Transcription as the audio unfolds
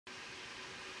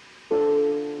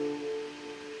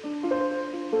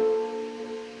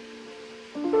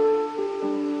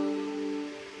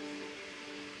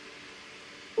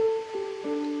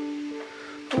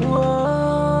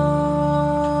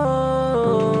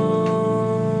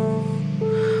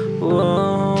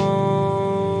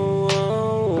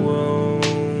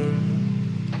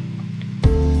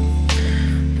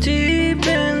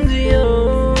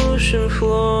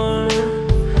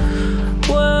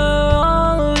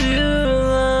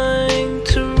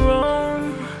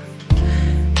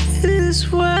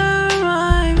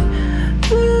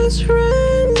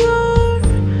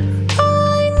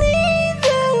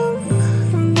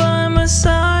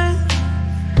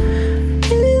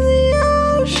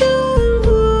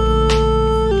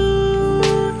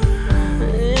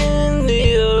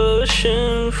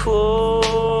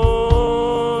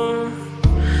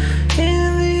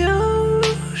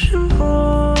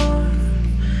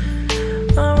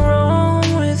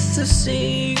the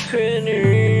secret is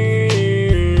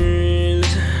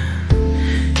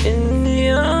in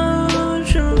the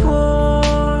ocean floor.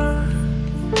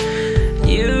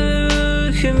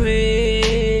 You can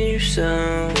be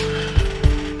yourself,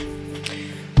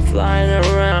 flying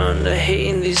around,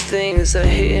 hating these things that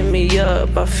hitting me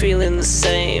up. I'm feeling the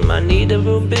same. I need a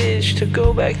real bitch to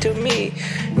go back to me.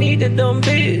 Need a dumb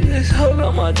bitch that's hug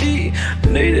on my D.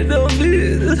 Need a dumb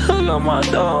bitch that's hug on my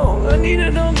dog. I need a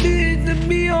dumb bitch to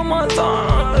be on my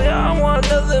thong. I want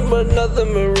nothing but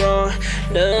wrong.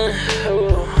 No.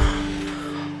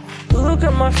 Look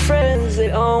at my friends,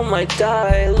 they all might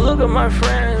die. Look at my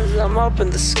friends, I'm up in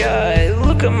the sky.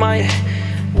 Look at my,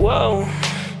 whoa.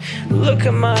 Look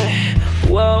at my,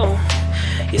 whoa.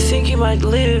 You think you might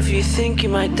live, you think you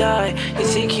might die. You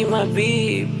think you might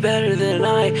be better than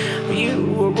I. You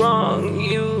were wrong,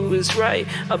 you was right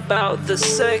about the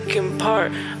second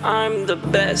part. I'm the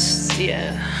best,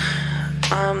 yeah.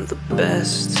 I'm the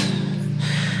best.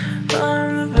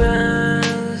 I'm the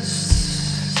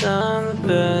best. I'm the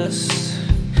best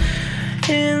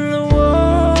in the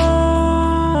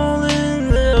world,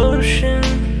 in the ocean.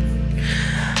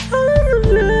 I'm the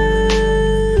best.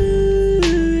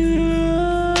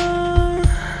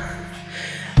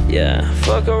 Yeah,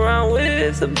 fuck around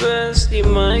with the best, you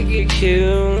might get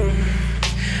killed.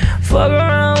 Fuck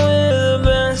around with the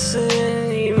best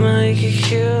and you might get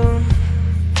killed.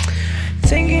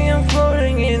 Thinking I'm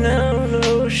floating in the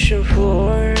ocean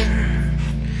floor.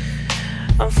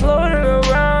 I'm floating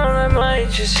around, I might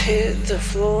just hit the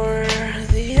floor.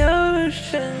 The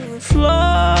ocean floor.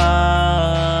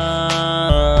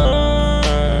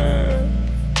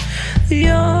 The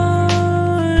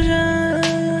ocean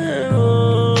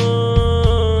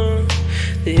floor.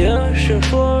 The ocean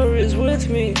floor is with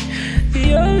me.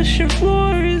 The ocean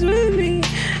floor is with me.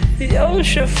 The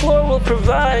ocean floor will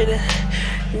provide.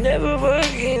 Never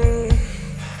working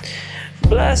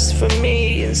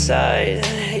blasphemy inside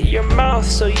your mouth,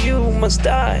 so you must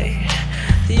die.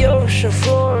 The ocean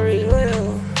floor is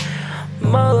will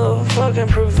motherfucking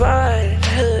provide.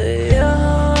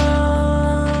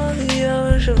 Yeah, the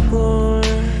ocean floor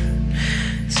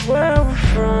is where we're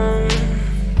from.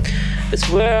 It's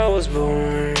where I was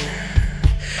born.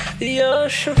 The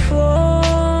ocean floor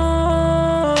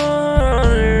on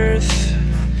earth,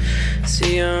 it's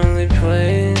the only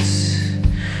place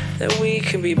that we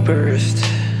can be birthed.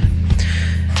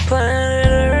 Planet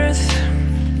Earth,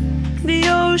 the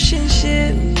ocean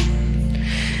shit,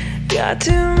 got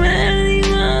too many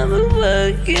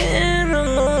motherfucking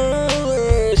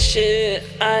animals. Shit,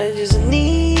 I just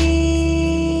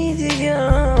need to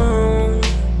go.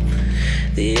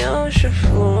 The ocean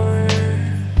floor,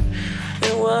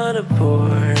 and what a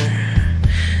bore.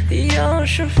 The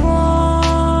ocean floor.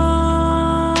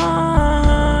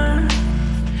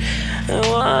 And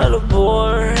what a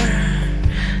bore,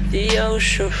 the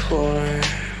ocean floor.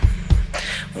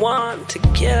 Want to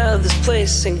get out of this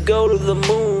place and go to the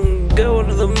moon, go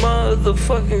to the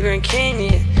motherfucking Grand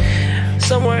Canyon.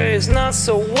 Somewhere it's not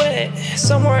so wet,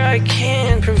 somewhere I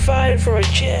can provide for a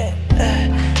jet,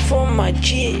 for my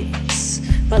jits,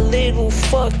 my little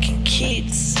fucking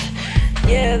kids.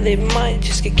 Yeah, they might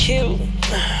just get killed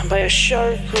by a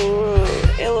shark or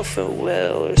an elephant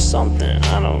whale or something,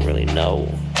 I don't really know.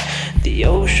 The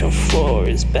ocean floor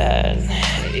is bad,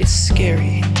 it's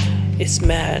scary, it's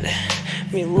mad.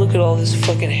 I mean, look at all this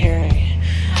fucking herring.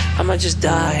 I might just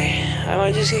die, I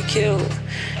might just get killed.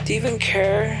 Do you even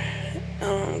care? I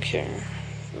don't care.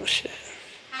 Oh shit.